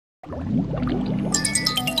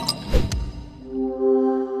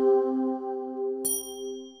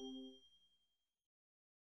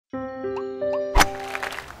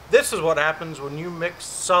This is what happens when you mix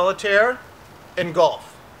solitaire and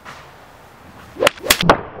golf.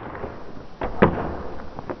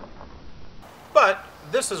 But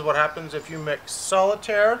this is what happens if you mix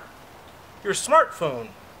solitaire, your smartphone,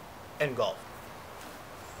 and golf.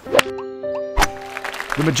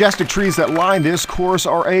 The majestic trees that line this course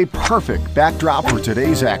are a perfect backdrop for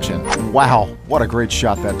today's action. Wow, what a great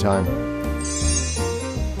shot that time.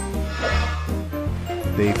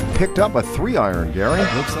 They've picked up a 3-iron, Gary.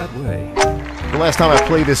 Looks that way. The last time I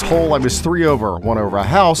played this hole, I was 3 over. 1 over a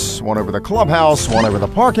house, 1 over the clubhouse, 1 over the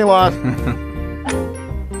parking lot.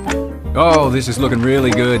 Oh, this is looking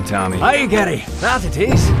really good, Tommy. Hi, Gary. That it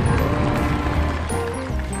is.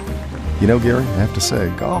 You know, Gary, I have to say,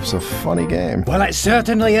 golf's a funny game. Well, it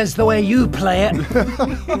certainly is the way you play it.